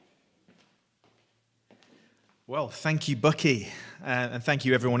Well, thank you, Bucky, and thank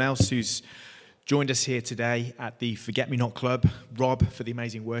you everyone else who's joined us here today at the Forget Me Not Club. Rob for the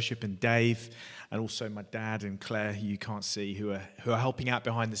amazing worship, and Dave, and also my dad and Claire, who you can't see, who are helping out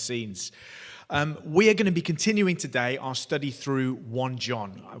behind the scenes. We are going to be continuing today our study through 1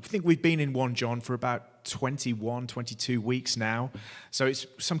 John. I think we've been in 1 John for about 21, 22 weeks now. So it's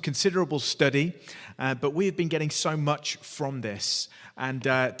some considerable study, but we have been getting so much from this. And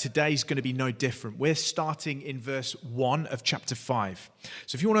today's going to be no different. We're starting in verse 1 of chapter 5.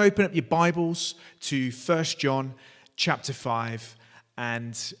 So if you want to open up your Bibles to 1 John chapter 5,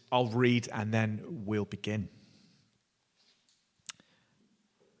 and I'll read and then we'll begin.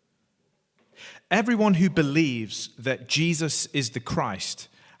 Everyone who believes that Jesus is the Christ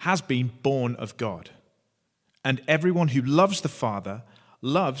has been born of God. And everyone who loves the Father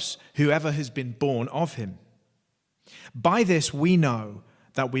loves whoever has been born of him. By this we know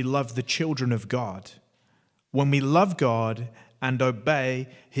that we love the children of God, when we love God and obey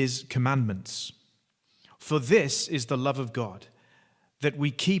his commandments. For this is the love of God, that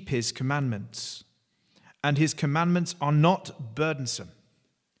we keep his commandments, and his commandments are not burdensome.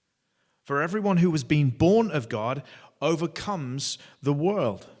 For everyone who has been born of God overcomes the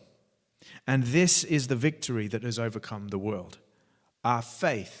world. And this is the victory that has overcome the world, our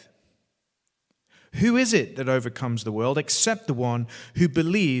faith. Who is it that overcomes the world except the one who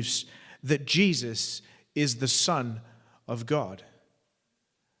believes that Jesus is the Son of God?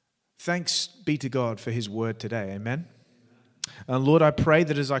 Thanks be to God for his word today. Amen. And Lord, I pray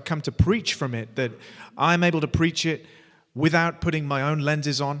that as I come to preach from it, that I'm able to preach it without putting my own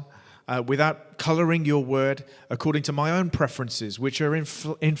lenses on, without coloring your word according to my own preferences, which are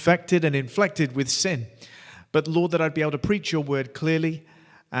infected and inflected with sin. But Lord, that I'd be able to preach your word clearly,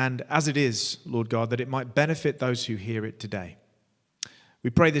 and as it is, Lord God, that it might benefit those who hear it today. We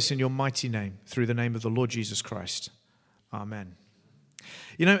pray this in your mighty name, through the name of the Lord Jesus Christ. Amen.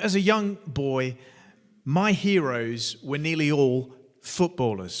 You know, as a young boy, my heroes were nearly all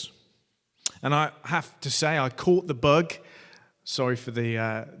footballers. And I have to say, I caught the bug. Sorry for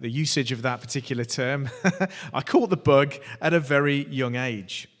the usage of that particular term. I caught the bug at a very young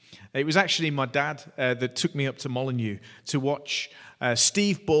age. It was actually my dad that took me up to Molineux to watch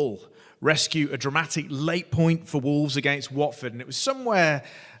Steve Bull rescue a dramatic late point for Wolves against Watford. And it was somewhere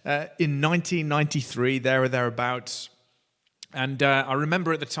in 1993, there or thereabouts. And I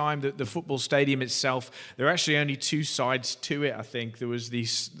remember at the time that the football stadium itself, there were actually only two sides to it, I think. There was the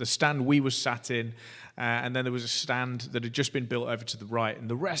stand we were sat in, and then there was a stand that had just been built over to the right, and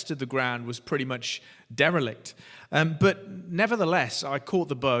the rest of the ground was pretty much derelict. But nevertheless, I caught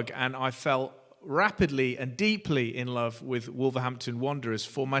the bug, and I fell rapidly and deeply in love with Wolverhampton Wanderers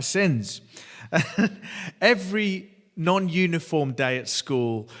for my sins. Every non-uniform day at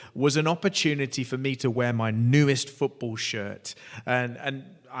school was an opportunity for me to wear my newest football shirt. And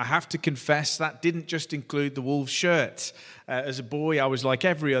I have to confess, that didn't just include the Wolves shirt. As a boy, I was like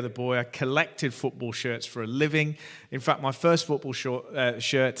every other boy. I collected football shirts for a living. In fact, my first football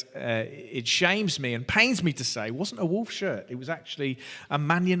shirt, it shames me and pains me to say, wasn't a Wolves shirt. It was actually a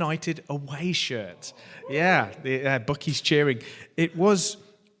Man United away shirt. Yeah, Bucky's cheering. It was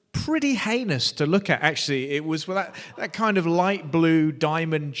pretty heinous to look at, actually. It was that kind of light blue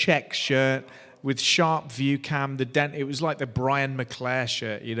diamond check shirt with sharp view cam. It was like the Brian McClare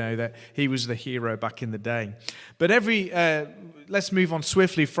shirt, you know, that he was the hero back in the day. But let's move on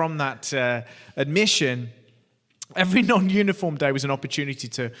swiftly from that admission. Every non-uniform day was an opportunity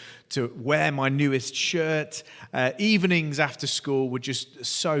to wear my newest shirt. Evenings after school were just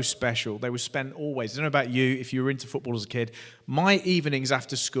so special. They were spent always. I don't know about you, if you were into football as a kid. My evenings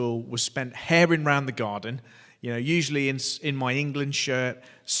after school were spent herring around the garden, you know, usually in my England shirt,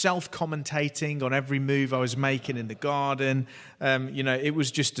 self-commentating on every move I was making in the garden. You know, it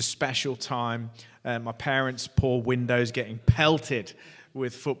was just a special time. My parents' poor windows getting pelted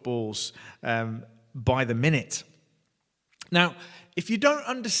with footballs by the minute. Now, if you don't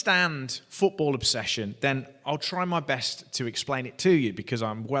understand football obsession, then I'll try my best to explain it to you, because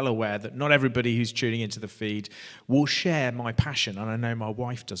I'm well aware that not everybody who's tuning into the feed will share my passion, and I know my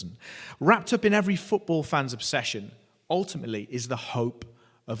wife doesn't. Wrapped up in every football fan's obsession, ultimately, is the hope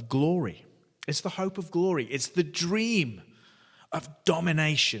of glory. It's the hope of glory. It's the dream of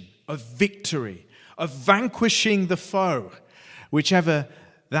domination, of victory, of vanquishing the foe, whichever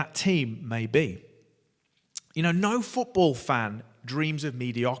that team may be. You know, no football fan dreams of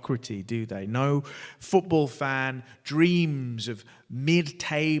mediocrity, do they? No football fan dreams of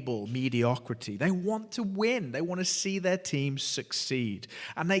mid-table mediocrity. They want to win. They want to see their team succeed.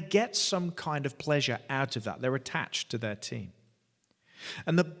 And they get some kind of pleasure out of that. They're attached to their team.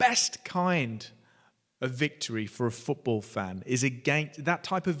 And the best kind of victory for a football fan is against that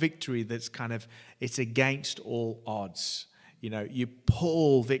type of victory that's it's against all odds. You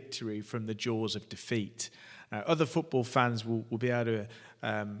pull victory from the jaws of defeat. Other football fans will be able to,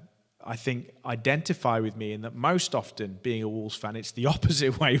 I think, identify with me in that most often, being a Wolves fan, it's the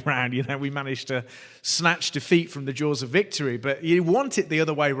opposite way round. We manage to snatch defeat from the jaws of victory, but you want it the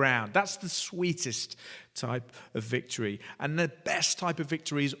other way round. That's the sweetest type of victory. And the best type of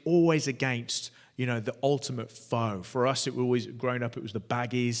victory is always against the ultimate foe. For us, growing up, it was the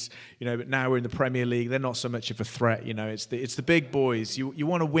Baggies, but now we're in the Premier League. They're not so much of a threat, it's the big boys. You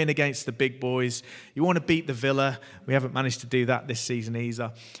want to win against the big boys. You want to beat the Villa. We haven't managed to do that this season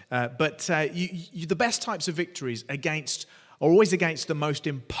either. But the best types of victories are always against the most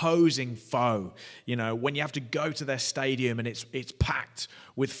imposing foe. When you have to go to their stadium and it's packed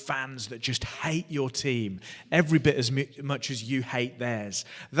with fans that just hate your team every bit as much as you hate theirs.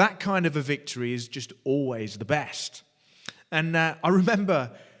 That kind of a victory is just always the best. And I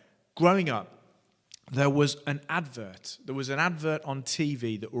remember growing up, there was an advert. There was an advert on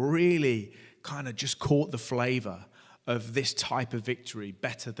TV that really kind of just caught the flavor of this type of victory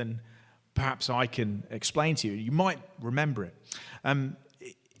better than perhaps I can explain to you. You might remember it.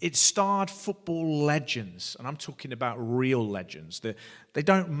 It starred football legends, and I'm talking about real legends. They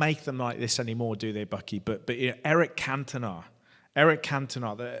don't make them like this anymore, do they, Bucky? But Eric Cantona,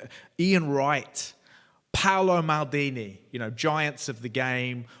 Ian Wright, Paolo Maldini, giants of the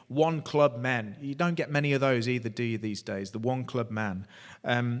game, one-club men. You don't get many of those either, do you, these days? The one-club man.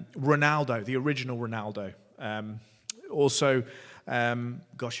 Ronaldo, the original Ronaldo.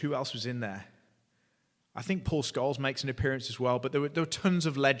 Who else was in there? I think Paul Scholes makes an appearance as well, but there were tons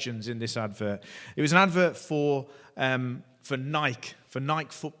of legends in this advert. It was an advert for Nike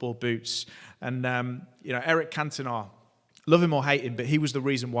football boots. And, Eric Cantona, love him or hate him, but he was the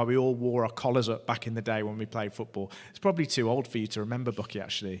reason why we all wore our collars up back in the day when we played football. It's probably too old for you to remember, Bucky,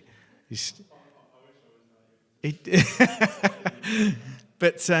 actually.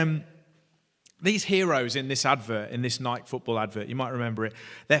 But these heroes in this advert, in this Nike football advert, you might remember it,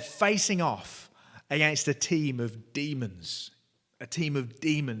 they're facing off against a team of demons,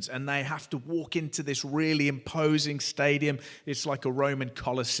 and they have to walk into this really imposing stadium. It's like a Roman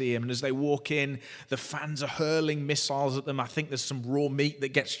Colosseum, and as they walk in, the fans are hurling missiles at them. I think there's some raw meat that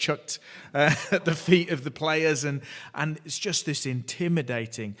gets chucked at the feet of the players, and it's just this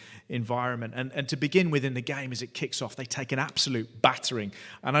intimidating environment. And to begin with in the game, as it kicks off, they take an absolute battering,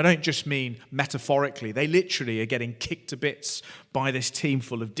 and I don't just mean metaphorically. They literally are getting kicked to bits by this team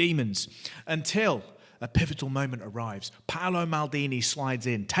full of demons until a pivotal moment arrives. Paolo Maldini slides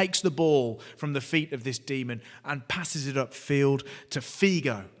in, takes the ball from the feet of this demon and passes it upfield to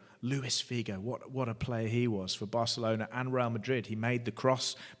Figo. Luis Figo, what a player he was for Barcelona and Real Madrid. He made the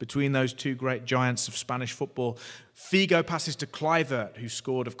cross between those two great giants of Spanish football. Figo passes to Kluivert, who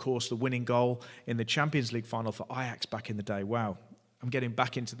scored, of course, the winning goal in the Champions League final for Ajax back in the day. Wow, I'm getting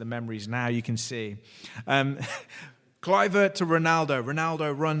back into the memories now, you can see. Kluivert to Ronaldo.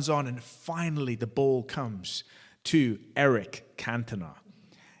 Ronaldo runs on, and finally the ball comes to Eric Cantona.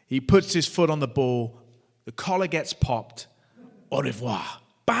 He puts his foot on the ball. The collar gets popped. Au revoir.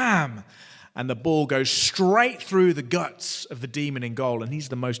 Bam! And the ball goes straight through the guts of the demon in goal, and he's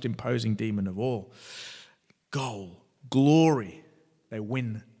the most imposing demon of all. Goal. Glory. They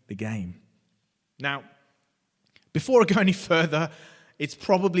win the game. Now, before I go any further, it's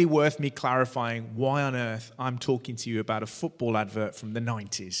probably worth me clarifying why on earth I'm talking to you about a football advert from the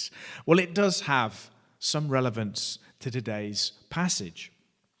 90s. Well, it does have some relevance to today's passage,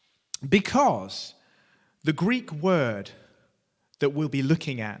 because the Greek word that we'll be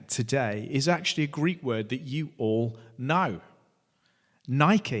looking at today is actually a Greek word that you all know.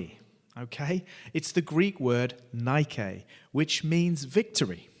 Nike, okay? It's the Greek word Nike, which means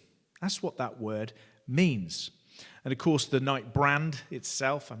victory. That's what that word means. And of course, the Nike brand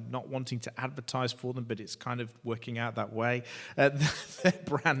itself, I'm not wanting to advertise for them, but it's kind of working out that way. Their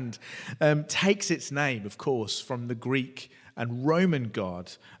brand takes its name, of course, from the Greek and Roman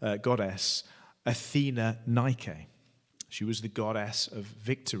goddess, Athena Nike. She was the goddess of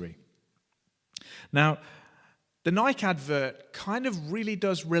victory. Now, the Nike advert kind of really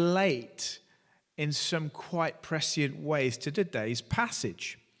does relate in some quite prescient ways to today's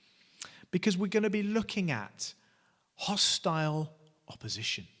passage, because we're going to be looking at hostile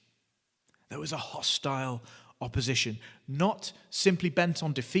opposition. There was a hostile opposition, not simply bent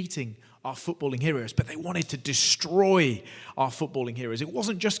on defeating our footballing heroes, but they wanted to destroy our footballing heroes. It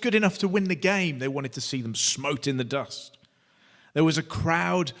wasn't just good enough to win the game. They wanted to see them smote in the dust. There was a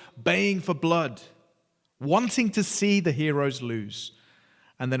crowd baying for blood, wanting to see the heroes lose.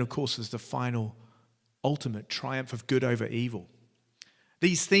 And then, of course, there's the final ultimate triumph of good over evil.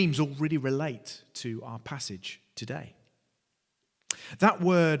 These themes all really relate to our passage today. That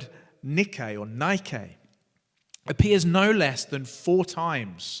word Nike or Nike appears no less than 4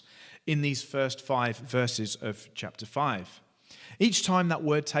 times in these first 5 verses of chapter 5. Each time that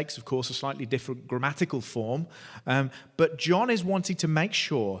word takes, of course, a slightly different grammatical form, but John is wanting to make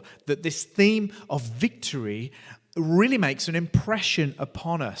sure that this theme of victory really makes an impression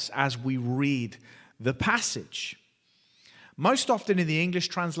upon us as we read the passage. Most often in the English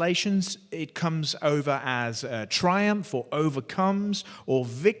translations, it comes over as triumph or overcomes or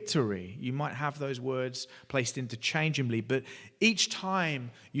victory. You might have those words placed interchangeably, but each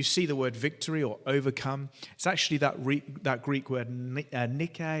time you see the word victory or overcome, it's actually that Greek word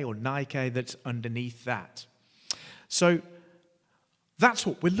Nike or Nike that's underneath that. So that's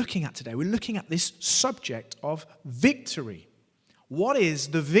what we're looking at today. We're looking at this subject of victory. What is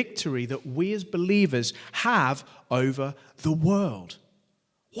the victory that we as believers have over the world?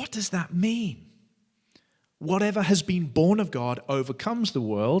 What does that mean? Whatever has been born of God overcomes the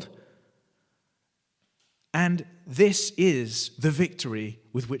world, and this is the victory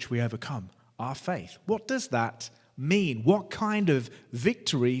with which we overcome our faith. What does that mean? What kind of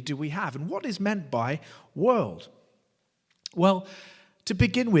victory do we have? And what is meant by world? Well, to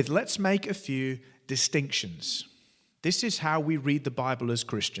begin with, let's make a few distinctions. This is how we read the Bible as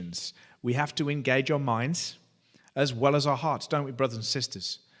Christians. We have to engage our minds as well as our hearts, don't we, brothers and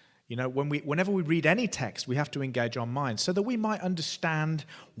sisters? You know, whenever we read any text, we have to engage our minds so that we might understand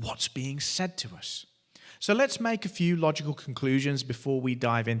what's being said to us. So let's make a few logical conclusions before we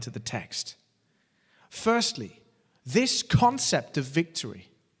dive into the text. Firstly, this concept of victory.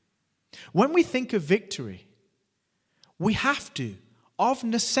 When we think of victory, we have to, of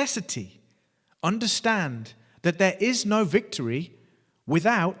necessity, understand that there is no victory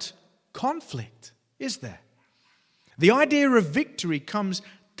without conflict, is there? The idea of victory comes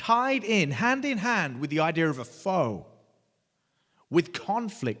tied in, hand in hand, with the idea of a foe, with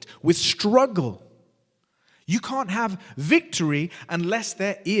conflict, with struggle. You can't have victory unless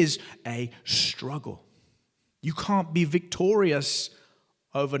there is a struggle. You can't be victorious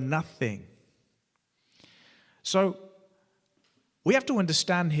over nothing. So, we have to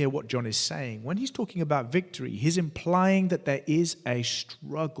understand here what John is saying. When he's talking about victory, he's implying that there is a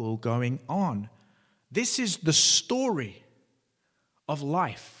struggle going on. This is the story of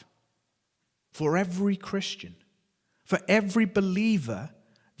life for every Christian. For every believer,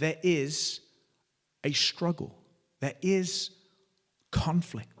 there is a struggle. There is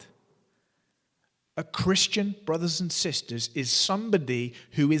conflict. A Christian, brothers and sisters, is somebody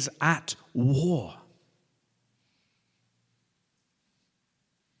who is at war.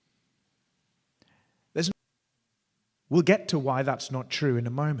 We'll get to why that's not true in a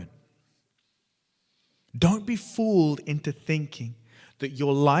moment. Don't be fooled into thinking that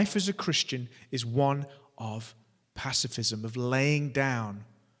your life as a Christian is one of pacifism, of laying down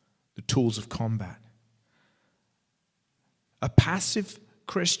the tools of combat. A passive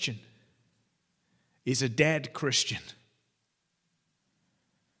Christian is a dead Christian.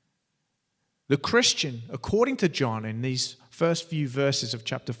 The Christian, according to John in these first few verses of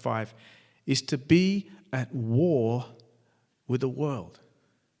chapter 5, is to be at war with the world.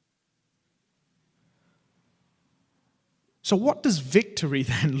 So what does victory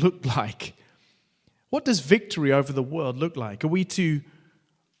then look like? What does victory over the world look like? Are we to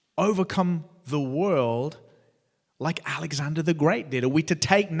overcome the world like Alexander the Great did? Are we to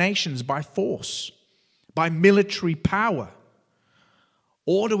take nations by force, by military power?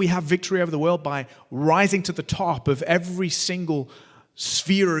 Or do we have victory over the world by rising to the top of every single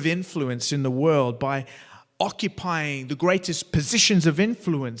sphere of influence in the world, by occupying the greatest positions of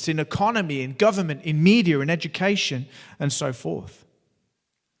influence in economy, in government, in media, in education, and so forth?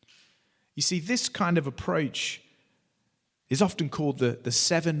 You see, this kind of approach is often called the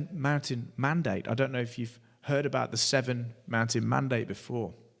Seven Mountain Mandate. I don't know if you've heard about the Seven Mountain Mandate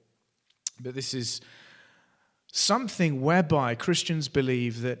before, but this is something whereby Christians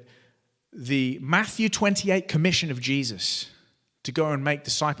believe that the Matthew 28 commission of Jesus to go and make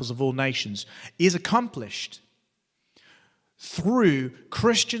disciples of all nations is accomplished through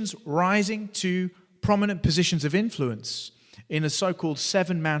Christians rising to prominent positions of influence in the so-called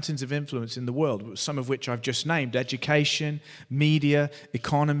 7 mountains of influence in the world, some of which I've just named: education, media,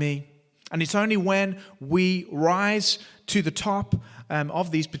 economy. And it's only when we rise to the top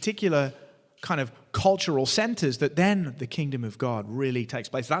of these particular kind of cultural centers that then the kingdom of God really takes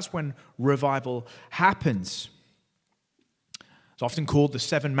place. That's when revival happens. It's often called the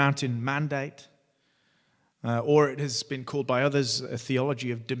Seven Mountain Mandate, or it has been called by others a theology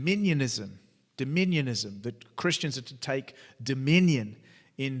of dominionism. dominionism, that Christians are to take dominion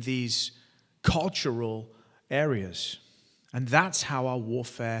in these cultural areas. And that's how our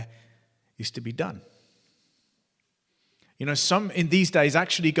warfare is to be done. You know, some in these days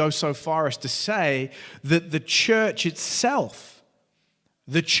actually go so far as to say that the church itself,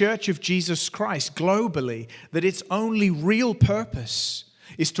 the church of Jesus Christ globally, that its only real purpose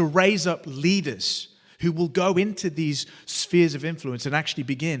is to raise up leaders who will go into these spheres of influence and actually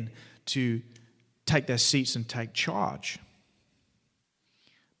begin to take their seats and take charge.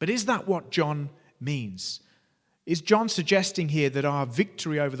 But is that what John means? Is John suggesting here that our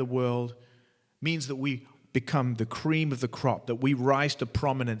victory over the world means that we become the cream of the crop, that we rise to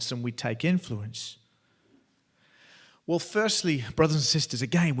prominence and we take influence? Well, firstly, brothers and sisters,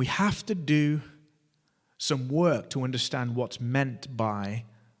 again, we have to do some work to understand what's meant by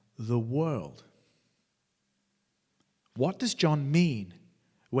the world. What does John mean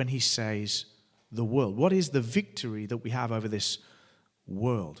when he says the world? What is the victory that we have over this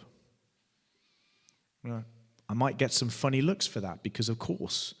world? Well, I might get some funny looks for that because, of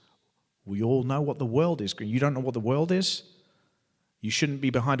course, we all know what the world is. You don't know what the world is? You shouldn't be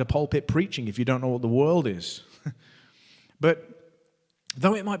behind a pulpit preaching if you don't know what the world is. But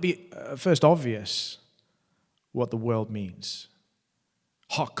though it might be first obvious what the world means,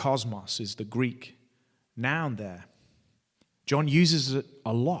 Cosmos is the Greek noun there. John uses it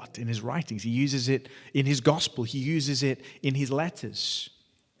a lot in his writings. He uses it in his gospel. He uses it in his letters.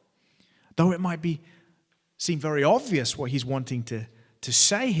 Though it might seem very obvious what he's wanting to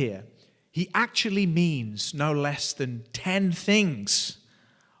say here, he actually means no less than 10 things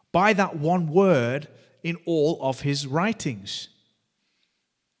by that one word in all of his writings.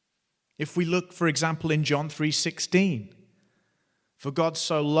 If we look, for example, in John 3:16, for God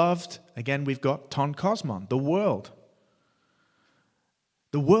so loved, again we've got ton kosmon, the world.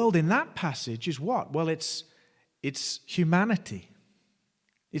 The world in that passage is what? Well, it's humanity.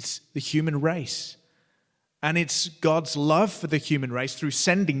 It's the human race. And it's God's love for the human race through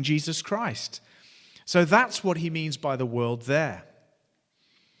sending Jesus Christ. So that's what he means by the world there.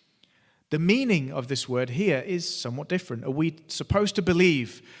 The meaning of this word here is somewhat different. Are we supposed to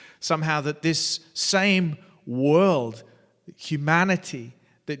believe somehow that this same world, humanity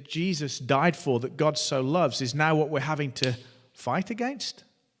that Jesus died for, that God so loves, is now what we're having to fight against?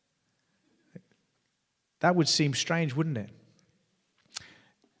 That would seem strange, wouldn't it?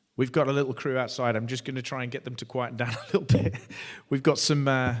 We've got a little crew outside. I'm just going to try and get them to quieten down a little bit. We've got some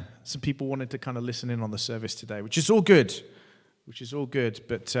people wanting to kind of listen in on the service today, which is all good.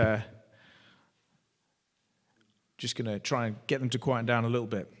 But just going to try and get them to quieten down a little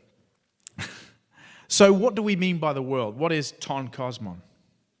bit. So what do we mean by the world? What is ton kosmon?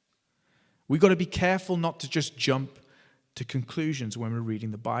 We've got to be careful not to just jump to conclusions when we're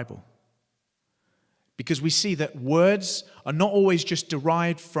reading the Bible. Because we see that words are not always just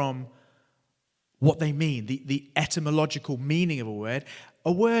derived from what they mean, the etymological meaning of a word.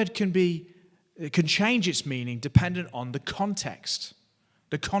 A word can change its meaning dependent on the context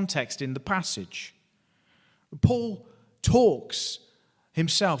in the passage. Paul talks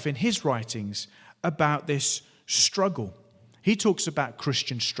himself in his writings about this struggle. He talks about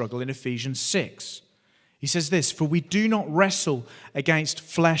Christian struggle in Ephesians 6. He says this, "For we do not wrestle against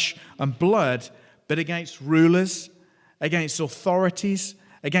flesh and blood, but against rulers, against authorities,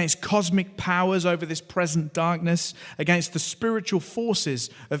 against cosmic powers over this present darkness, against the spiritual forces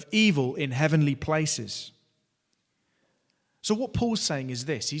of evil in heavenly places." So what Paul's saying is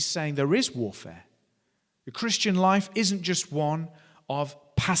this. He's saying there is warfare. The Christian life isn't just one of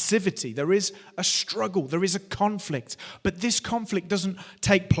passivity. There is a struggle. There is a conflict. But this conflict doesn't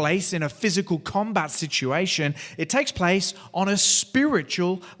take place in a physical combat situation. It takes place on a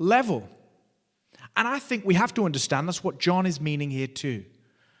spiritual level. And I think we have to understand that's what John is meaning here too.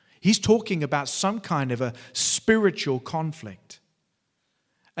 He's talking about some kind of a spiritual conflict.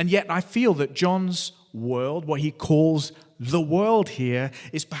 And yet I feel that John's world, what he calls the world here,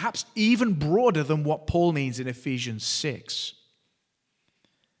 is perhaps even broader than what Paul means in Ephesians 6.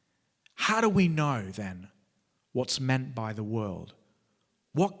 How do we know then what's meant by the world?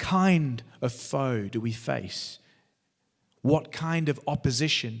 What kind of foe do we face? What kind of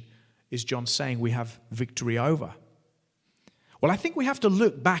opposition is John saying we have victory over? Well, I think we have to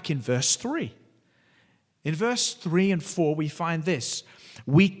look back in verse 3. In verse 3 and 4, we find this.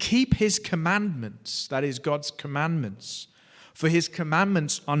 We keep his commandments, that is God's commandments, for his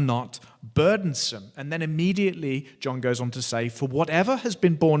commandments are not burdensome. And then immediately John goes on to say, for whatever has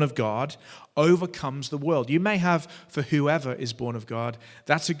been born of God overcomes the world. You may have for whoever is born of God.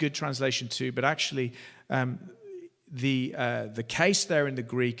 That's a good translation too, but actually the case there in the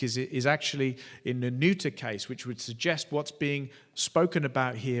Greek is actually in the neuter case, which would suggest what's being spoken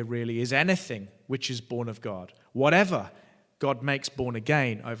about here really is anything which is born of God. Whatever God makes born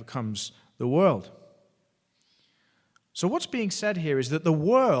again overcomes the world. So what's being said here is that the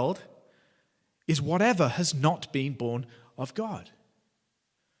world is whatever has not been born of God.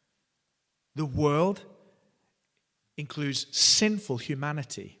 The world includes sinful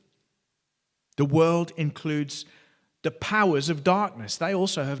humanity. The world includes the powers of darkness. They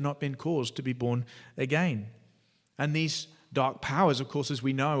also have not been caused to be born again. And these dark powers, of course, as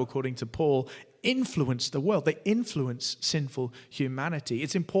we know, according to Paul, influence the world. They influence sinful humanity.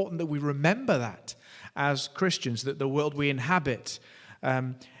 It's important that we remember that as Christians, that the world we inhabit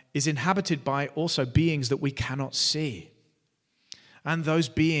is inhabited by also beings that we cannot see. And those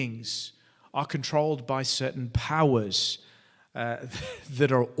beings are controlled by certain powers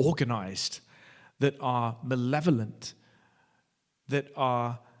that are organized, that are malevolent, that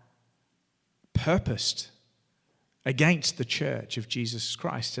are purposed against the church of Jesus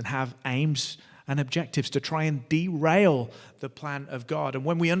Christ and have aims and objectives to try and derail the plan of God. And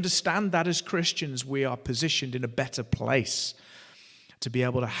when we understand that as Christians, we are positioned in a better place to be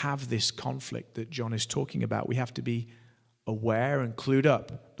able to have this conflict that John is talking about. We have to be aware and clued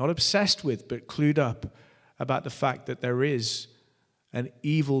up, not obsessed with, but clued up about the fact that there is an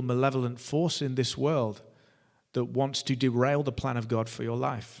evil, malevolent force in this world that wants to derail the plan of God for your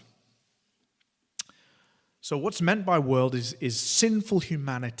life. So what's meant by world is sinful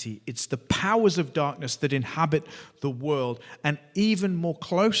humanity. It's the powers of darkness that inhabit the world. And even more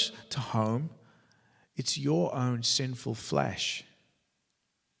close to home, it's your own sinful flesh.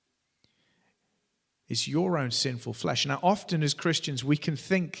 It's your own sinful flesh. Now, often as Christians, we can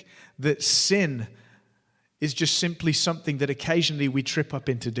think that sin is just simply something that occasionally we trip up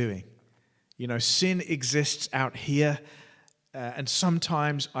into doing. You know, sin exists out here, and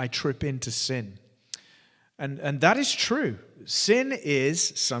sometimes I trip into sin. And that is true. Sin is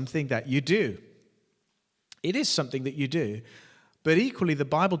something that you do. It is something that you do. But equally, the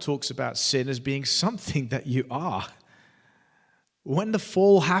Bible talks about sin as being something that you are. When the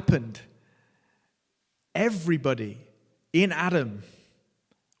fall happened, everybody in Adam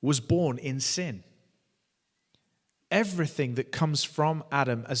was born in sin. Everything that comes from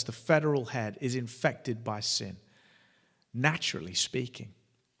Adam as the federal head is infected by sin, naturally speaking.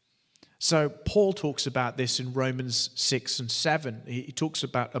 So Paul talks about this in Romans 6 and 7. He talks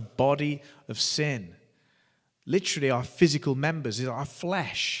about a body of sin. Literally, our physical members, our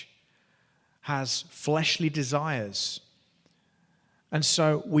flesh has fleshly desires. And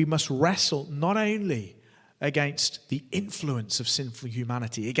so we must wrestle not only against the influence of sinful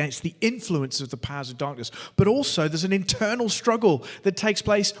humanity, against the influence of the powers of darkness, but also there's an internal struggle that takes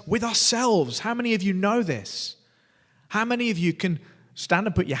place with ourselves. How many of you know this? How many of you can stand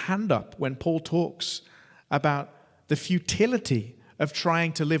and put your hand up when Paul talks about the futility of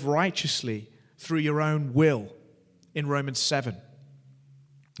trying to live righteously through your own will in Romans 7?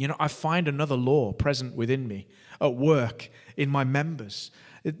 You know, I find another law present within me at work in my members.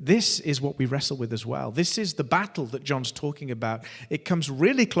 This is what we wrestle with as well. This is the battle that John's talking about. It comes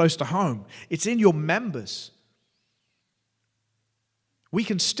really close to home. It's in your members. We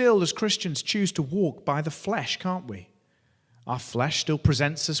can still, as Christians, choose to walk by the flesh, can't we? Our flesh still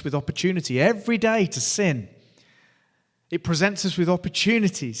presents us with opportunity every day to sin. It presents us with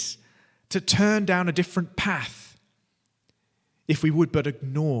opportunities to turn down a different path if we would but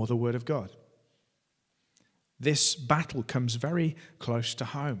ignore the Word of God. This battle comes very close to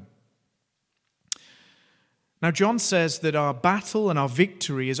home. Now, John says that our battle and our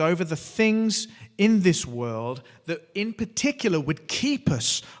victory is over the things in this world that in particular would keep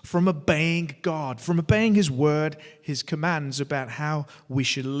us from obeying God, from obeying His word, His commands about how we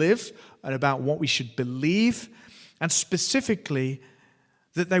should live and about what we should believe, and specifically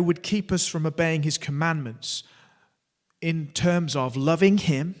that they would keep us from obeying His commandments in terms of loving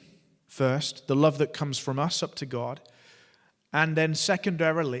Him first, the love that comes from us up to God, and then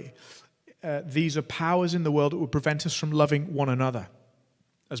secondarily, these are powers in the world that would prevent us from loving one another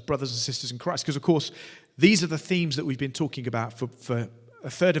as brothers and sisters in Christ. Because, of course, these are the themes that we've been talking about for a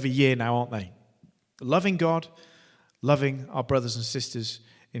third of a year now, aren't they? Loving God, loving our brothers and sisters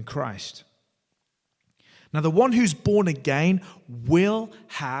in Christ. Now, the one who's born again will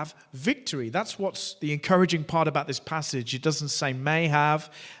have victory. That's what's the encouraging part about this passage. It doesn't say may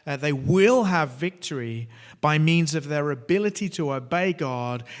have. They will have victory by means of their ability to obey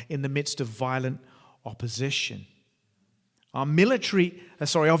God in the midst of violent opposition. Our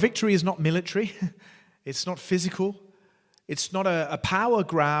victory is not military. It's not physical. It's not a power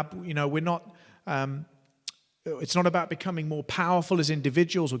grab. You know, we're not It's not about becoming more powerful as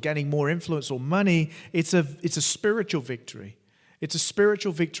individuals or getting more influence or money. It's a spiritual victory. It's a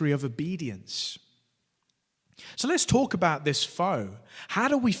spiritual victory of obedience. So let's talk about this foe. How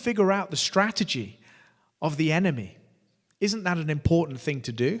do we figure out the strategy of the enemy? Isn't that an important thing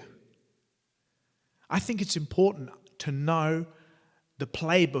to do? I think it's important to know the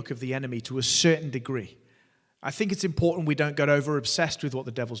playbook of the enemy to a certain degree. I think it's important we don't get over obsessed with what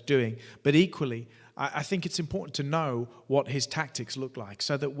the devil's doing, but equally, I think it's important to know what his tactics look like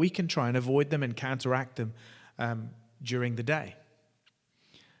so that we can try and avoid them and counteract them during the day.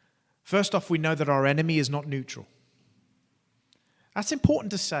 First off, we know that our enemy is not neutral. That's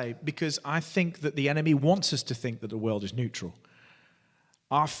important to say because I think that the enemy wants us to think that the world is neutral.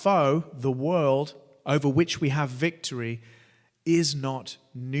 Our foe, the world over which we have victory, is not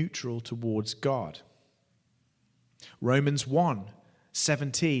neutral towards God. Romans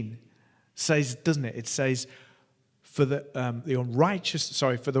 1:17 says, doesn't it? It says, for the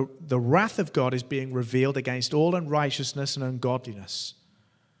wrath of God is being revealed against all unrighteousness and ungodliness.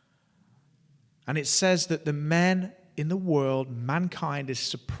 And it says that the men in the world, mankind is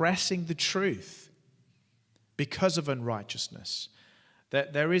suppressing the truth because of unrighteousness.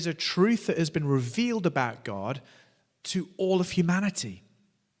 That there is a truth that has been revealed about God to all of humanity.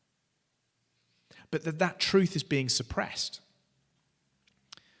 But that truth is being suppressed.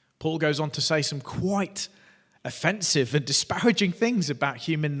 Paul goes on to say some quite offensive and disparaging things about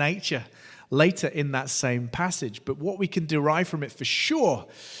human nature later in that same passage. But what we can derive from it for sure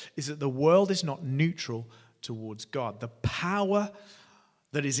is that the world is not neutral towards God. The power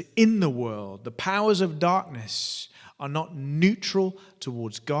that is in the world, the powers of darkness, are not neutral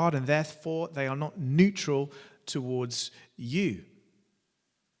towards God, and therefore they are not neutral towards you.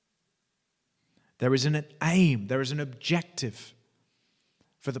 There is an aim, there is an objective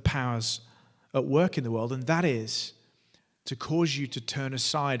for the powers at work in the world, and that is to cause you to turn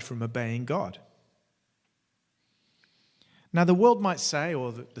aside from obeying God. Now, the world might say,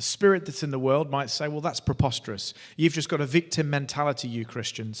 or the spirit that's in the world might say, well, that's preposterous. You've just got a victim mentality, you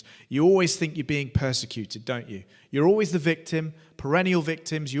Christians. You always think you're being persecuted, don't you? You're always the victim, perennial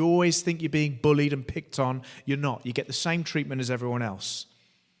victims. You always think you're being bullied and picked on. You're not. You get the same treatment as everyone else.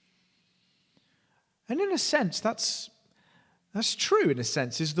 And in a sense, that's true, in a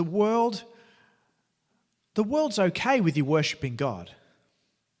sense. Is the world's okay with you worshiping God.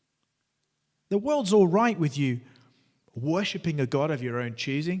 The world's all right with you worshipping a God of your own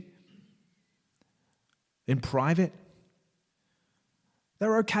choosing in private.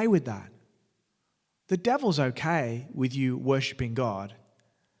 They're okay with that. The devil's okay with you worshipping God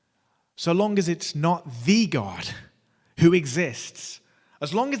so long as it's not the God who exists.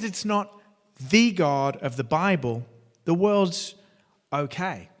 As long as it's not the God of the Bible, the world's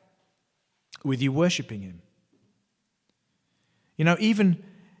okay with you worshipping him. You know, even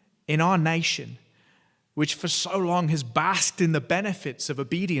in our nation, which for so long has basked in the benefits of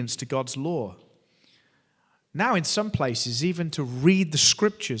obedience to God's law, now in some places, even to read the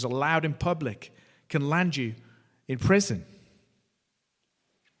scriptures aloud in public can land you in prison.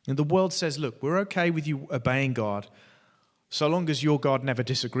 And the world says, look, we're okay with you obeying God so long as your God never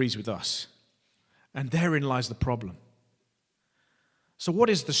disagrees with us. And therein lies the problem. So what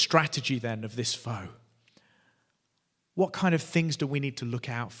is the strategy then of this foe? What kind of things do we need to look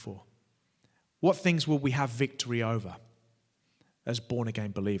out for? What things will we have victory over as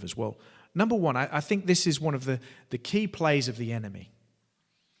born-again believers? Well, number one, I think this is one of the key plays of the enemy.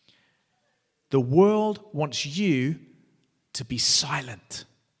 The world wants you to be silent.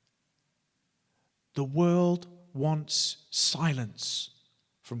 The world wants silence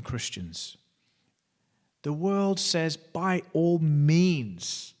from Christians. The world says, by all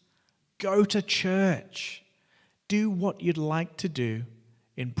means, go to church. Do what you'd like to do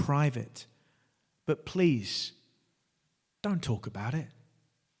in private. But please, don't talk about it.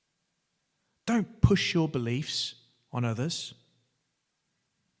 Don't push your beliefs on others.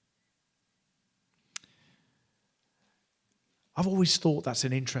 I've always thought that's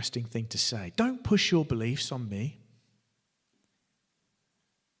an interesting thing to say. Don't push your beliefs on me.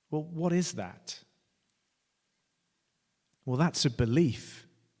 Well, what is that? Well, that's a belief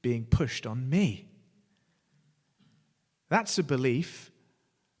being pushed on me. That's a belief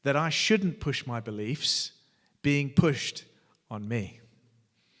that I shouldn't push my beliefs being pushed on me.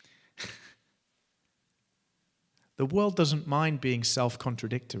 The world doesn't mind being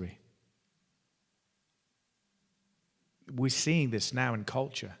self-contradictory. We're seeing this now in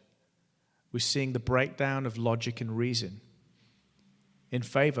culture. We're seeing the breakdown of logic and reason in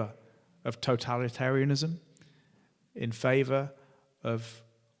favor of totalitarianism, in favor of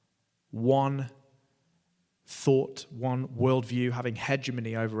one thought, one worldview having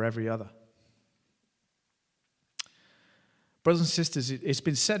hegemony over every other. Brothers and sisters, it's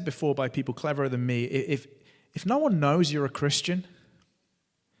been said before by people cleverer than me, if no one knows you're a Christian,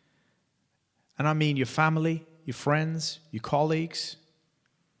 and I mean your family, your friends, your colleagues,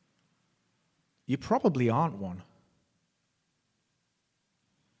 you probably aren't one.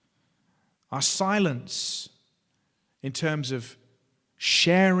 Our silence in terms of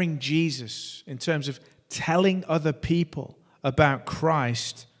sharing Jesus, in terms of telling other people about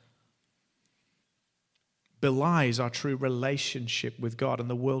Christ, belies our true relationship with God. And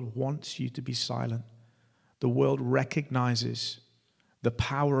the world wants you to be silent. The world recognizes the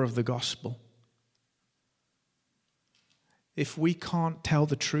power of the gospel. If we can't tell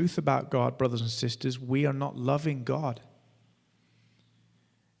the truth about God, brothers and sisters, we are not loving God.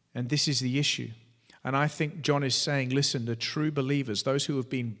 And this is the issue. And I think John is saying, listen, the true believers, those who have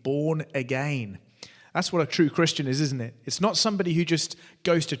been born again, that's what a true Christian is, isn't it? It's not somebody who just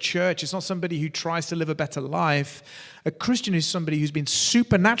goes to church. It's not somebody who tries to live a better life. A Christian is somebody who's been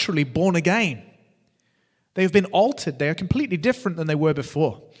supernaturally born again. They have been altered. They are completely different than they were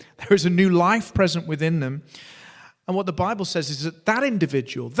before. There is a new life present within them. And what the Bible says is that that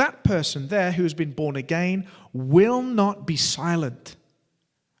individual, that person there who has been born again, will not be silent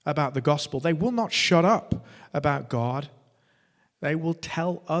about the gospel. They will not shut up about God. They will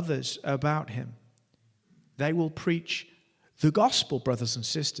tell others about him. They will preach the gospel, brothers and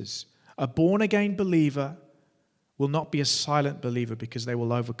sisters. A born-again believer will not be a silent believer because they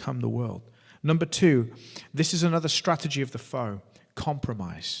will overcome the world. Number 2, this is another strategy of the foe: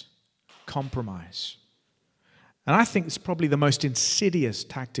 compromise. Compromise. And I think it's probably the most insidious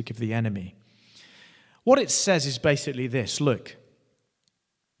tactic of the enemy. What it says is basically this: look,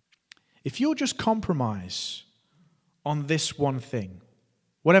 if you'll just compromise on this one thing,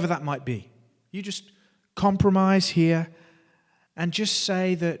 whatever that might be, you just compromise here and just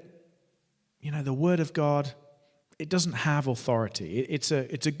say that, the Word of God, it doesn't have authority. It's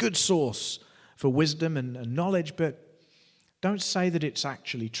a good source for wisdom and knowledge, but don't say that it's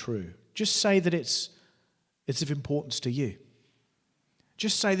actually true. Just say that it's of importance to you.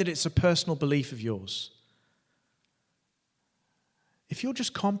 Just say that it's a personal belief of yours. If you'll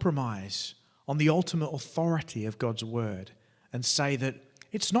just compromise on the ultimate authority of God's Word and say that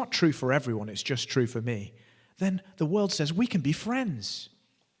it's not true for everyone, it's just true for me, then the world says we can be friends.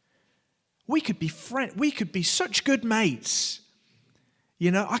 We could be friends. We could be such good mates.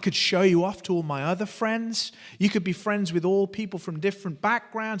 I could show you off to all my other friends. You could be friends with all people from different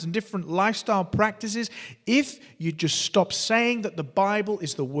backgrounds and different lifestyle practices if you just stop saying that the Bible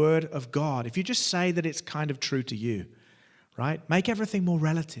is the Word of God. If you just say that it's kind of true to you, right? Make everything more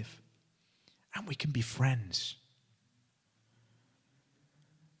relative. And we can be friends.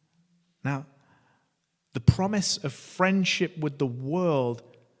 Now, the promise of friendship with the world,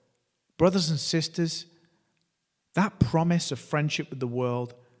 brothers and sisters, that promise of friendship with the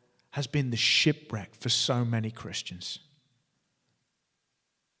world has been the shipwreck for so many Christians.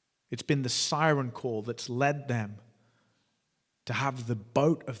 It's been the siren call that's led them to have the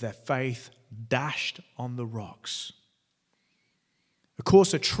boat of their faith dashed on the rocks. Of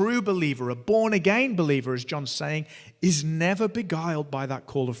course, a true believer, a born-again believer, as John's saying, is never beguiled by that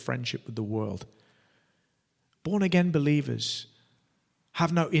call of friendship with the world. Born-again believers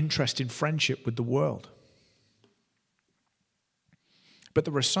have no interest in friendship with the world. But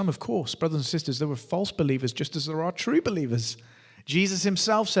there are some, of course, brothers and sisters, there were false believers just as there are true believers. Jesus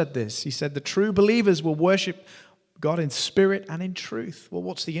himself said this. He said the true believers will worship God in spirit and in truth. Well,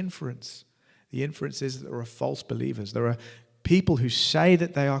 what's the inference? The inference is that there are false believers. There are people who say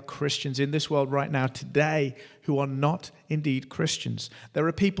that they are Christians in this world right now, today, who are not indeed Christians. There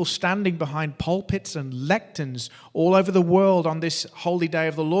are people standing behind pulpits and lecterns all over the world on this holy day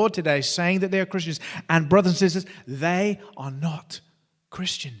of the Lord today, saying that they are Christians. And brothers and sisters, they are not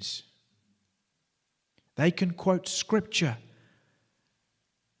Christians. They can quote scripture.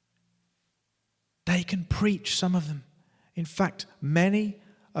 They can preach, some of them. In fact,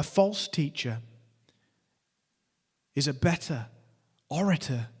 a false teacher is a better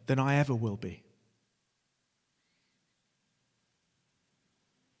orator than I ever will be.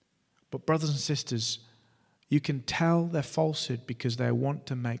 But brothers and sisters, you can tell their falsehood because they want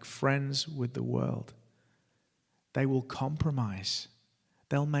to make friends with the world. They will compromise.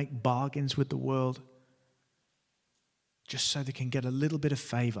 They'll make bargains with the world just so they can get a little bit of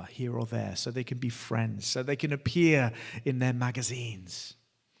favor here or there, so they can be friends, so they can appear in their magazines,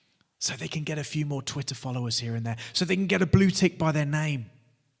 so they can get a few more Twitter followers here and there, so they can get a blue tick by their name.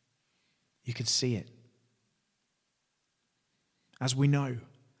 You can see it. As we know,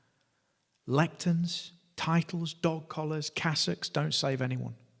 lecterns, Titles, dog collars, cassocks don't save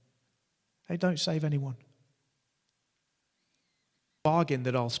anyone. They don't save anyone. Bargain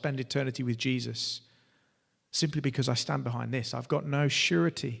that I'll spend eternity with Jesus simply because I stand behind this. I've got no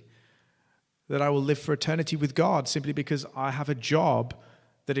surety that I will live for eternity with God simply because I have a job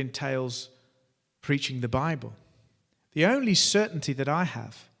that entails preaching the Bible. The only certainty that I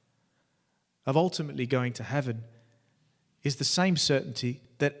have of ultimately going to heaven is the same certainty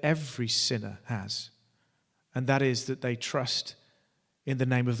that every sinner has, and that is that they trust in the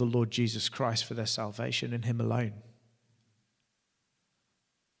name of the Lord Jesus Christ for their salvation in Him alone.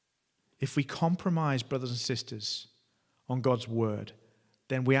 If we compromise, brothers and sisters, on God's word,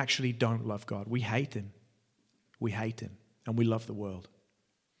 then we actually don't love God. We hate Him. We hate Him, and we love the world.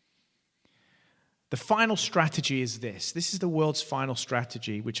 The final strategy is this. This is the world's final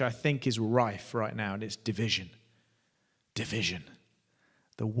strategy, which I think is rife right now, and it's division. Division.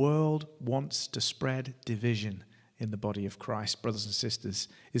 The world wants to spread division in the body of Christ, brothers and sisters.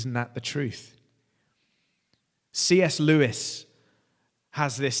 Isn't that the truth? C.S. Lewis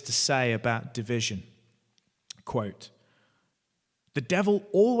has this to say about division. Quote, "The devil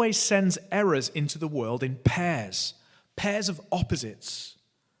always sends errors into the world in pairs of opposites.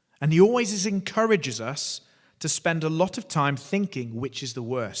 And he always encourages us to spend a lot of time thinking which is the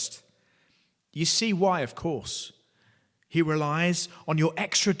worst. You see why, of course. He relies on your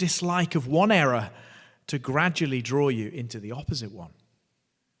extra dislike of one error to gradually draw you into the opposite one."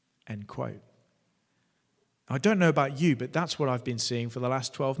 End quote. I don't know about you, but that's what I've been seeing for the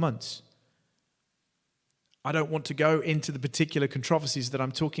last 12 months. I don't want to go into the particular controversies that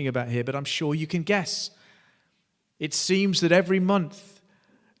I'm talking about here, but I'm sure you can guess. It seems that every month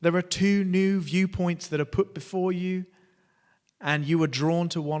there are two new viewpoints that are put before you, and you are drawn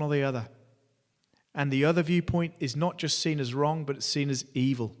to one or the other. And the other viewpoint is not just seen as wrong, but it's seen as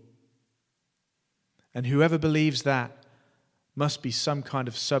evil. And whoever believes that must be some kind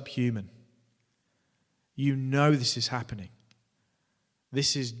of subhuman. You know this is happening.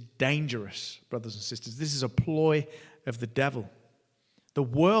 This is dangerous, brothers and sisters. This is a ploy of the devil. The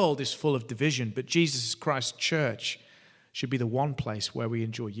world is full of division, but Jesus Christ's church should be the one place where we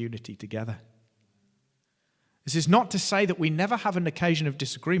enjoy unity together. This is not to say that we never have an occasion of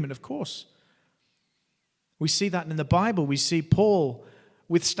disagreement, of course. We see that in the Bible. We see Paul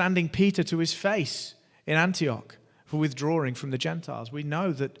withstanding Peter to his face in Antioch for withdrawing from the Gentiles. We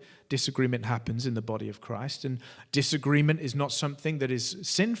know that disagreement happens in the body of Christ, and disagreement is not something that is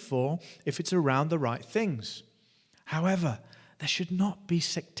sinful if it's around the right things. However, there should not be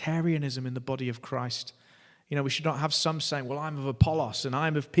sectarianism in the body of Christ. We should not have some saying, well, I'm of Apollos and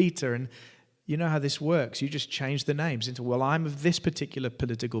I'm of Peter. And you know how this works. You just change the names into, well, I'm of this particular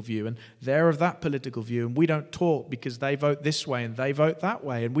political view and they're of that political view. And we don't talk because they vote this way and they vote that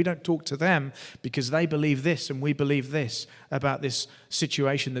way. And we don't talk to them because they believe this and we believe this about this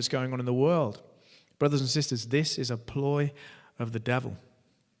situation that's going on in the world. Brothers and sisters, this is a ploy of the devil.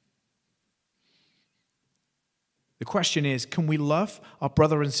 The question is, can we love our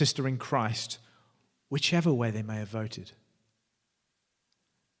brother and sister in Christ whichever way they may have voted?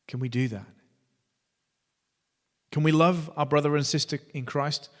 Can we do that? Can we love our brother and sister in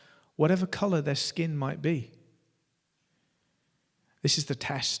Christ whatever color their skin might be? This is the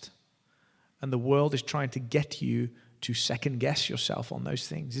test. And the world is trying to get you to second guess yourself on those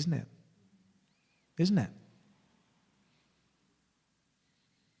things, isn't it? Isn't it?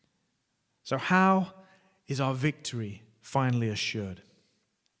 So how is our victory finally assured?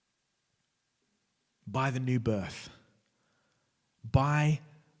 By the new birth. By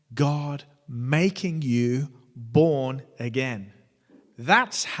God making you born again.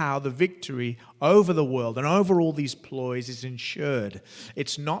 That's how the victory over the world and over all these ploys is ensured.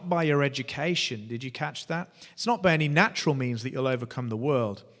 It's not by your education. Did you catch that? It's not by any natural means that you'll overcome the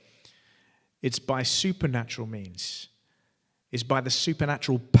world. It's by supernatural means. It's by the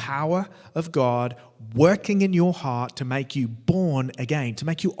supernatural power of God working in your heart to make you born again, to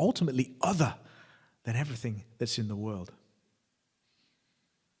make you ultimately other than everything that's in the world.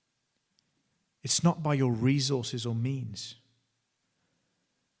 It's not by your resources or means.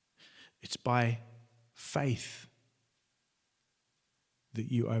 It's by faith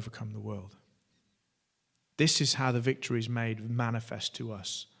that you overcome the world. This is how the victory is made manifest to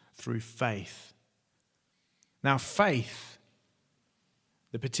us, through faith. Now, faith,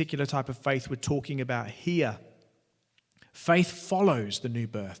 the particular type of faith we're talking about here, faith follows the new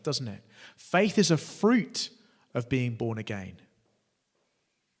birth, doesn't it? Faith is a fruit of being born again.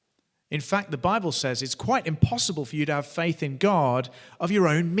 In fact, the Bible says it's quite impossible for you to have faith in God of your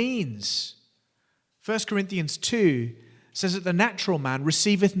own means. 1 Corinthians 2 says that the natural man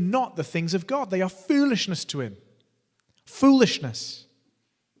receiveth not the things of God. They are foolishness to him. Foolishness.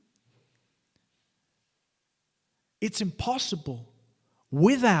 It's impossible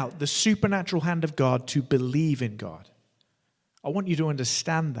without the supernatural hand of God to believe in God. I want you to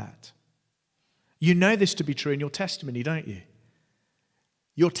understand that. You know this to be true in your testimony, don't you?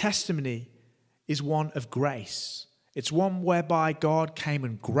 Your testimony is one of grace. It's one whereby God came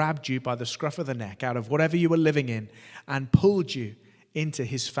and grabbed you by the scruff of the neck out of whatever you were living in and pulled you into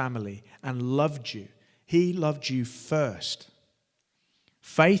his family and loved you. He loved you first.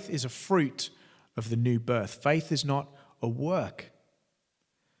 Faith is a fruit of the new birth. Faith is not a work.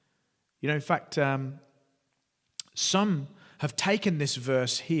 You know, in fact, some have taken this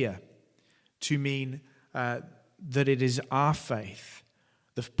verse here to mean that it is our faith,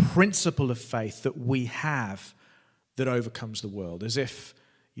 the principle of faith that we have that overcomes the world. As if,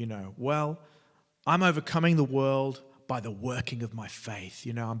 well, I'm overcoming the world by the working of my faith.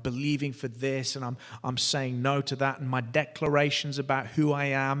 I'm believing for this and I'm saying no to that. And my declarations about who I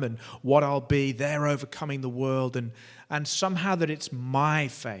am and what I'll be, they're overcoming the world. And somehow that it's my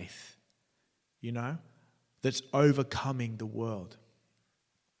faith, that's overcoming the world.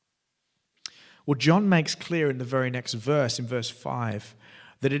 Well, John makes clear in the very next verse, in verse 5,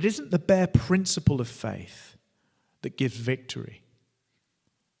 that it isn't the bare principle of faith that gives victory,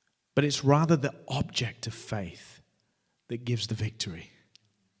 but it's rather the object of faith that gives the victory.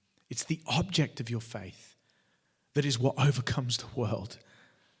 It's the object of your faith that is what overcomes the world.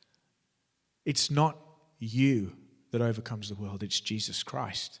 It's not you that overcomes the world, it's Jesus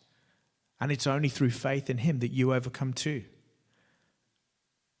Christ. And it's only through faith in him that you overcome too.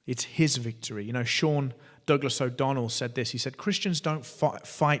 It's his victory. Sean Douglas O'Donnell said this. He said, Christians don't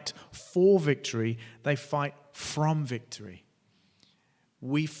fight for victory, they fight from victory.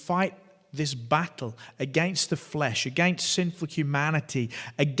 We fight this battle against the flesh, against sinful humanity,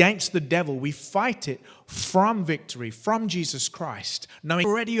 against the devil. We fight it from victory, from Jesus Christ, knowing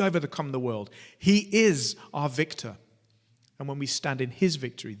we've already overcome the world. He is our victor. And when we stand in his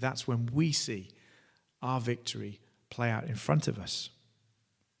victory, that's when we see our victory play out in front of us.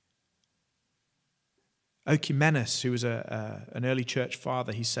 Okymenos, who was an early church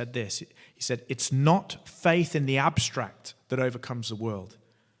father, he said this. He said, it's not faith in the abstract that overcomes the world.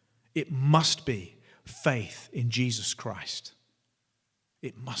 It must be faith in Jesus Christ.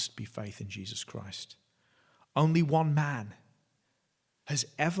 It must be faith in Jesus Christ. Only one man has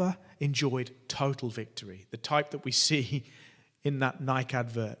ever enjoyed total victory, the type that we see in that Nike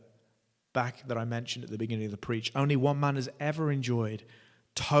advert back that I mentioned at the beginning of the preach. Only one man has ever enjoyed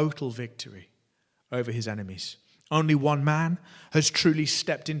total victory over his enemies. Only one man has truly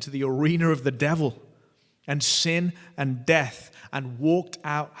stepped into the arena of the devil and sin and death and walked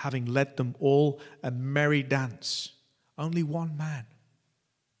out having led them all a merry dance. Only one man.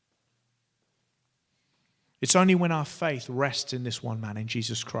 It's only when our faith rests in this one man, in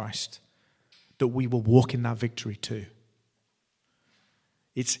Jesus Christ, that we will walk in that victory too.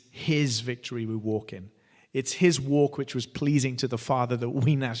 It's his victory we walk in. It's his walk which was pleasing to the Father that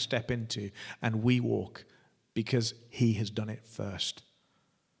we now step into and we walk because he has done it first.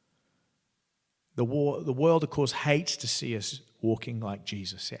 The world, of course, hates to see us walking like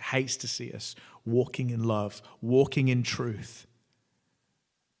Jesus. It hates to see us walking in love, walking in truth.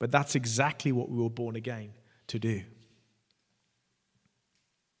 But that's exactly what we were born again to do.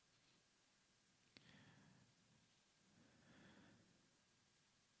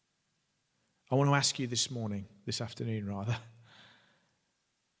 I want to ask you this afternoon,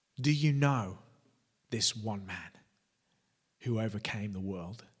 do you know this one man who overcame the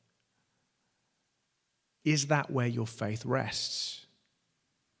world? Is that where your faith rests?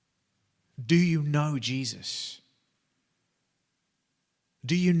 Do you know Jesus?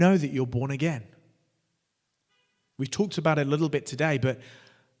 Do you know that you're born again? We talked about it a little bit today, but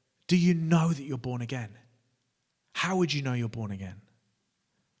do you know that you're born again? How would you know you're born again?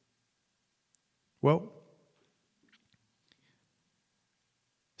 Well,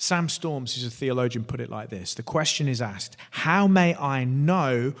 Sam Storms, who's a theologian, put it like this. The question is asked, how may I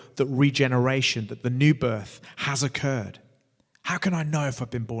know that regeneration, that the new birth has occurred? How can I know if I've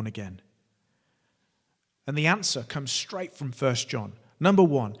been born again? And the answer comes straight from 1 John. Number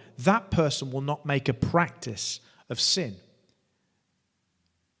one, that person will not make a practice of sin.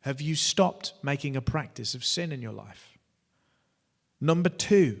 Have you stopped making a practice of sin in your life? Number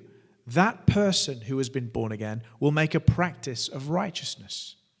two, that person who has been born again will make a practice of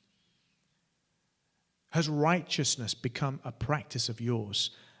righteousness. Has righteousness become a practice of yours?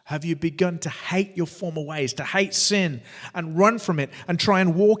 Have you begun to hate your former ways, to hate sin and run from it and try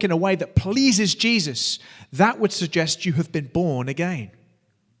and walk in a way that pleases Jesus? That would suggest you have been born again.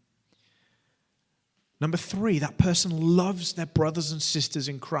 Number 3, that person loves their brothers and sisters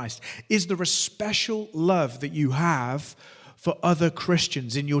in Christ. Is there a special love that you have for other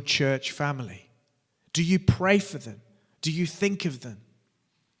Christians in your church family? Do you pray for them? Do you think of them?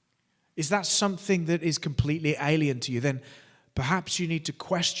 Is that something that is completely alien to you? Then perhaps you need to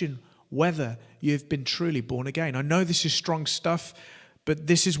question whether you've been truly born again. I know this is strong stuff, but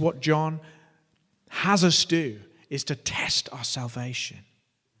this is what John has us do, is to test our salvation.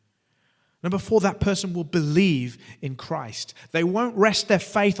 Number 4, that person will believe in Christ. They won't rest their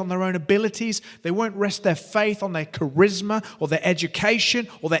faith on their own abilities. They won't rest their faith on their charisma or their education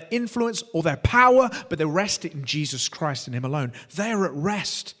or their influence or their power, but they rest it in Jesus Christ and Him alone. They are at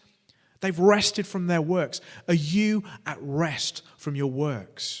rest. They've rested from their works. Are you at rest from your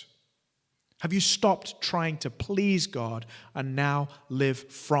works? Have you stopped trying to please God and now live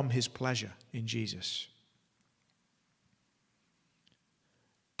from His pleasure in Jesus?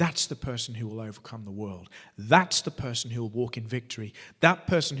 That's the person who will overcome the world. That's the person who will walk in victory. That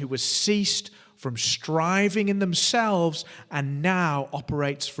person who has ceased from striving in themselves and now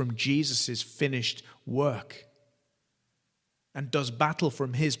operates from Jesus' finished work and does battle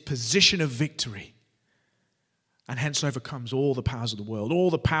from His position of victory, and hence overcomes all the powers of the world, all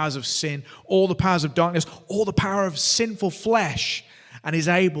the powers of sin, all the powers of darkness, all the power of sinful flesh, and is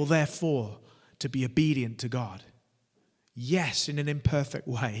able, therefore, to be obedient to God. Yes, in an imperfect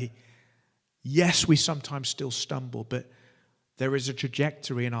way. Yes, we sometimes still stumble, but there is a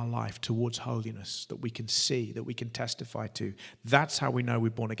trajectory in our life towards holiness that we can see, that we can testify to. That's how we know we're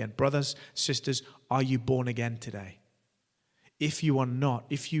born again. Brothers, sisters, are you born again today? If you are not,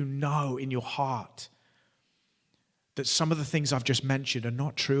 if you know in your heart that some of the things I've just mentioned are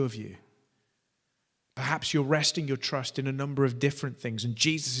not true of you, perhaps you're resting your trust in a number of different things, and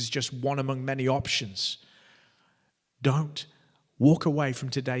Jesus is just one among many options. Don't walk away from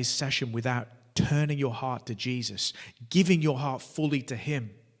today's session without turning your heart to Jesus, giving your heart fully to Him,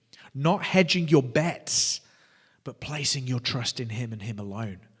 not hedging your bets, but placing your trust in Him and Him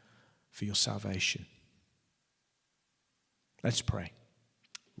alone for your salvation. Let's pray.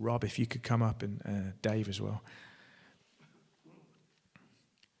 Rob, if you could come up, and Dave as well.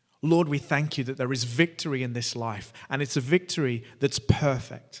 Lord, we thank You that there is victory in this life, and it's a victory that's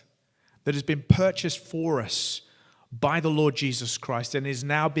perfect, that has been purchased for us by the Lord Jesus Christ and is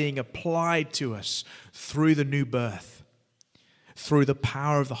now being applied to us through the new birth, through the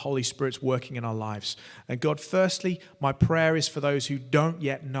power of the Holy Spirit's working in our lives. And God, firstly, my prayer is for those who don't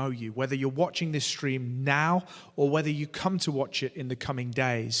yet know You, whether you're watching this stream now or whether you come to watch it in the coming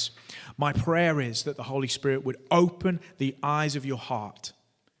days. My prayer is that the Holy Spirit would open the eyes of your heart,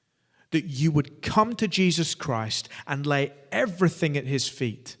 that you would come to Jesus Christ and lay everything at His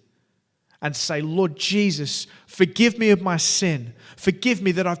feet and say, Lord Jesus, forgive me of my sin. Forgive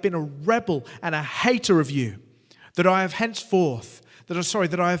me that I've been a rebel and a hater of You, that I have henceforth,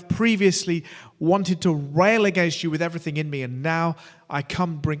 that I have previously wanted to rail against You with everything in me, and now I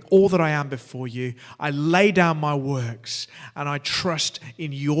come bring all that I am before You. I lay down my works, and I trust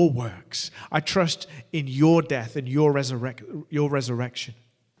in Your works. I trust in Your death and Your resurrection.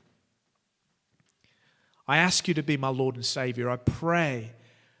 I ask You to be my Lord and Savior. I pray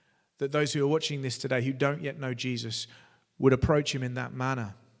that those who are watching this today who don't yet know Jesus would approach Him in that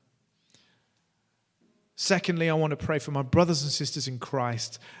manner. Secondly, I want to pray for my brothers and sisters in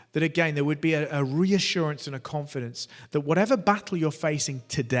Christ, that again, there would be a reassurance and a confidence that whatever battle you're facing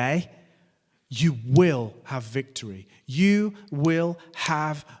today, you will have victory. You will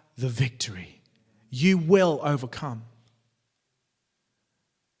have the victory. You will overcome.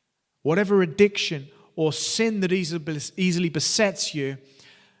 Whatever addiction or sin that easily besets you,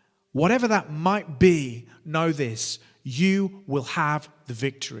 whatever that might be, know this: you will have the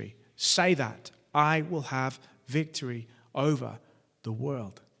victory. Say that. I will have victory over the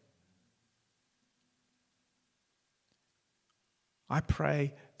world. I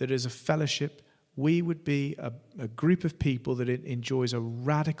pray that as a fellowship, we would be a group of people that enjoys a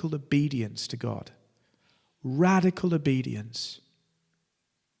radical obedience to God. Radical obedience.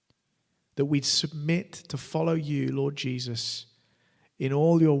 That we'd submit to follow You, Lord Jesus, in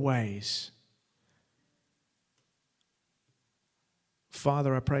all Your ways.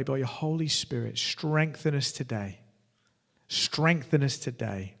 Father, I pray by Your Holy Spirit, strengthen us today. Strengthen us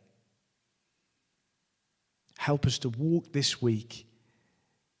today. Help us to walk this week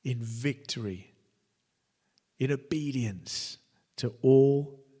in victory, in obedience to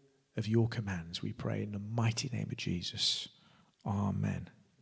all of Your commands. We pray in the mighty name of Jesus. Amen.